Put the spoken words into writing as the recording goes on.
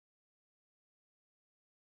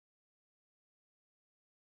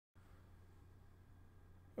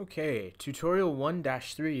Okay, tutorial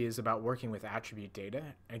 1-3 is about working with attribute data.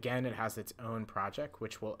 Again, it has its own project,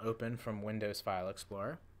 which will open from Windows File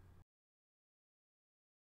Explorer.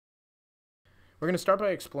 We're going to start by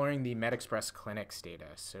exploring the MedExpress Clinics data.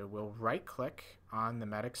 So we'll right-click on the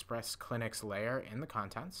MedExpress Clinics layer in the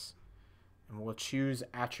contents, and we'll choose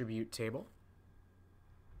Attribute Table.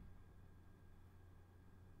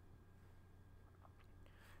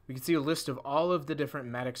 We can see a list of all of the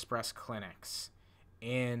different MedExpress clinics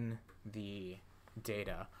in the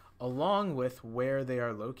data, along with where they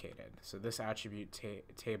are located. So this attribute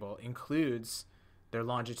table includes their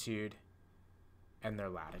longitude and their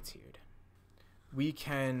latitude. We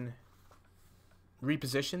can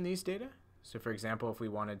reposition these data. So for example, if we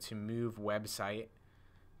wanted to move website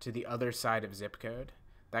to the other side of zip code,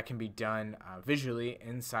 that can be done visually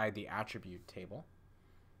inside the attribute table.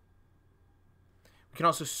 We can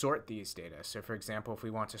also sort these data. So for example, if we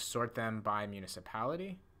want to sort them by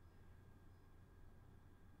municipality,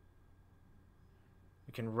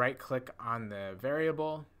 we can right-click on the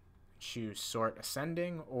variable, choose sort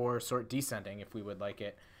ascending or sort descending if we would like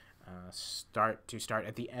it start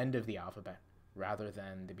at the end of the alphabet rather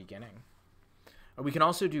than the beginning. We can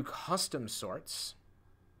also do custom sorts.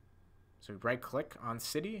 So right-click on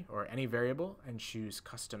city or any variable and choose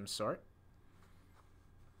custom sort.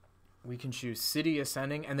 We can choose city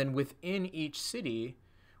ascending, and then within each city,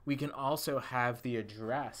 we can also have the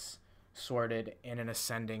address sorted in an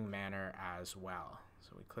ascending manner as well.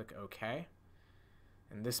 So we click OK.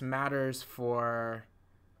 And this matters for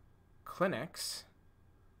clinics,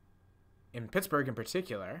 in Pittsburgh in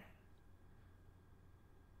particular,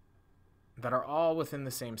 that are all within the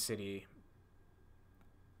same city.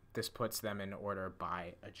 This puts them in order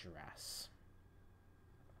by address.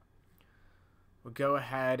 We'll go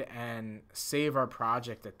ahead and save our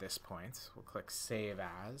project at this point. We'll click Save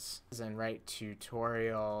As and write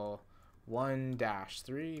tutorial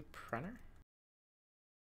 1-3 printer.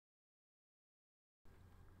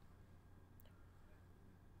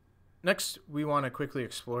 Next, we want to quickly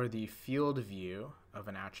explore the field view of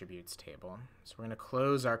an attributes table. So we're going to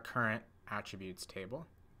close our current attributes table.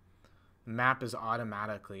 The map is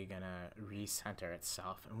automatically going to recenter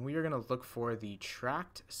itself, and we are going to look for the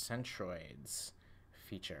tracked centroids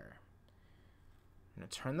feature. I'm going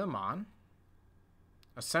to turn them on.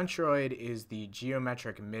 A centroid is the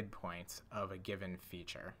geometric midpoint of a given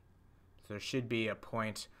feature. So there should be a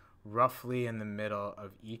point roughly in the middle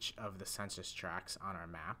of each of the census tracts on our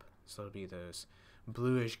map. So it'll be those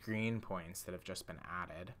bluish green points that have just been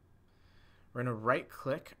added. We're going to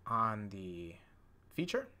right-click on the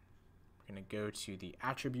feature. We're going to go to the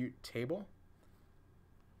attribute table.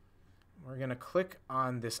 We're going to click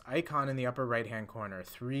on this icon in the upper right-hand corner,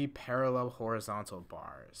 3 parallel horizontal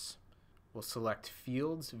bars. We'll select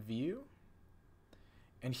Fields View.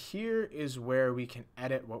 And here is where we can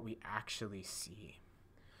edit what we actually see.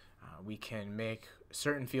 We can make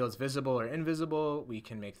certain fields visible or invisible. We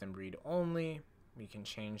can make them read-only. We can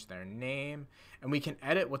change their name. And we can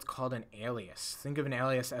edit what's called an alias. Think of an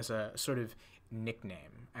alias as a sort of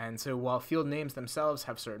nickname. And so while field names themselves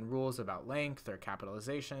have certain rules about length or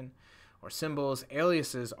capitalization or symbols,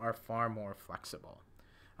 aliases are far more flexible.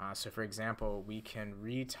 So for example, we can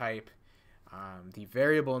retype the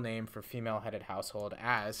variable name for female-headed household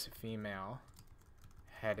as female-headed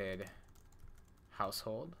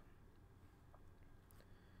household.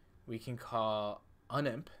 We can call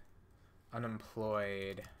unimp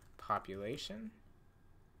unemployed population.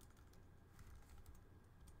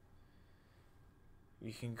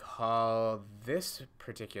 We can call this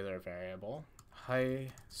particular variable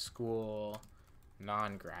high school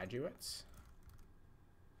non-graduates.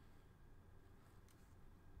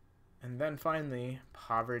 And then finally,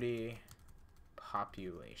 poverty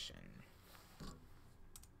population.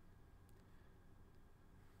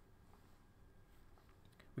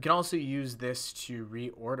 We can also use this to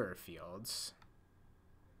reorder fields.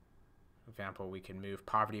 For example, we can move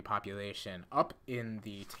poverty population up in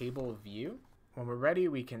the table view. When we're ready,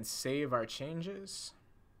 we can save our changes,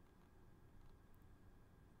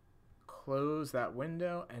 close that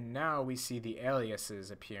window, and now we see the aliases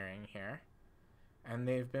appearing here, and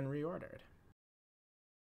they've been reordered.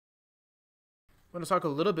 I'm going to talk a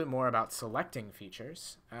little bit more about selecting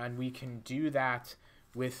features, and we can do that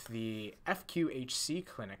with the FQHC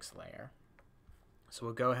clinics layer. So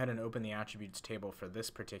we'll go ahead and open the attributes table for this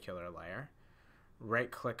particular layer.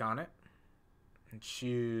 Right-click on it and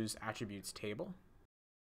choose Attributes Table.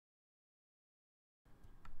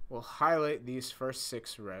 We'll highlight these first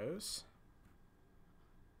 6 rows.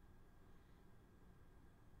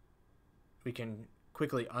 We can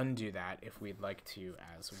quickly undo that if we'd like to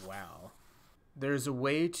as well. there's a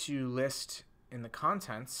way to list in the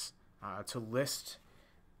contents to list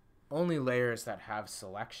only layers that have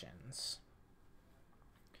selections.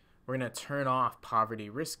 We're going to turn off poverty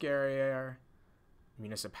risk area,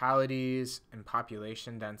 municipalities, and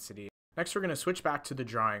population density. Next, we're going to switch back to the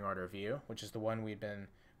drawing order view, which is the one we'd been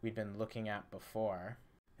looking at before.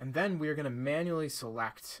 And then we're going to manually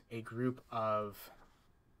select a group of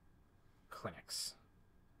clinics.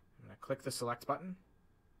 I'm going to click the select button.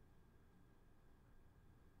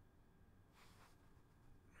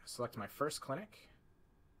 Select my first clinic.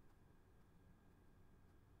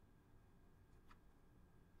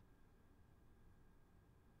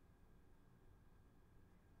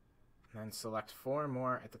 And then select 4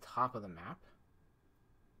 more at the top of the map.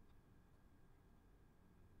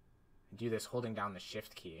 Do this holding down the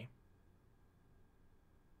Shift key.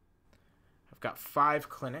 I've got 5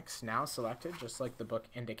 clinics now selected, just like the book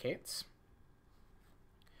indicates.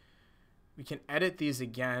 We can edit these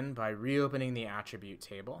again by reopening the attribute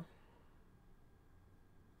table.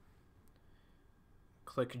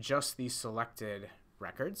 Click just the selected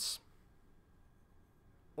records.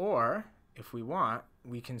 Or, if we want,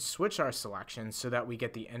 we can switch our selection so that we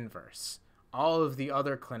get the inverse. All of the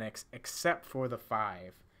other clinics except for the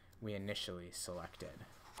 5 we initially selected.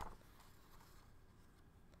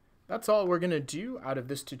 That's all we're going to do out of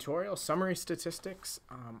this tutorial. Summary statistics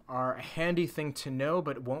are a handy thing to know,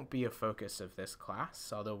 but won't be a focus of this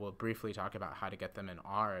class, although we'll briefly talk about how to get them in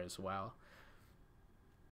R as well.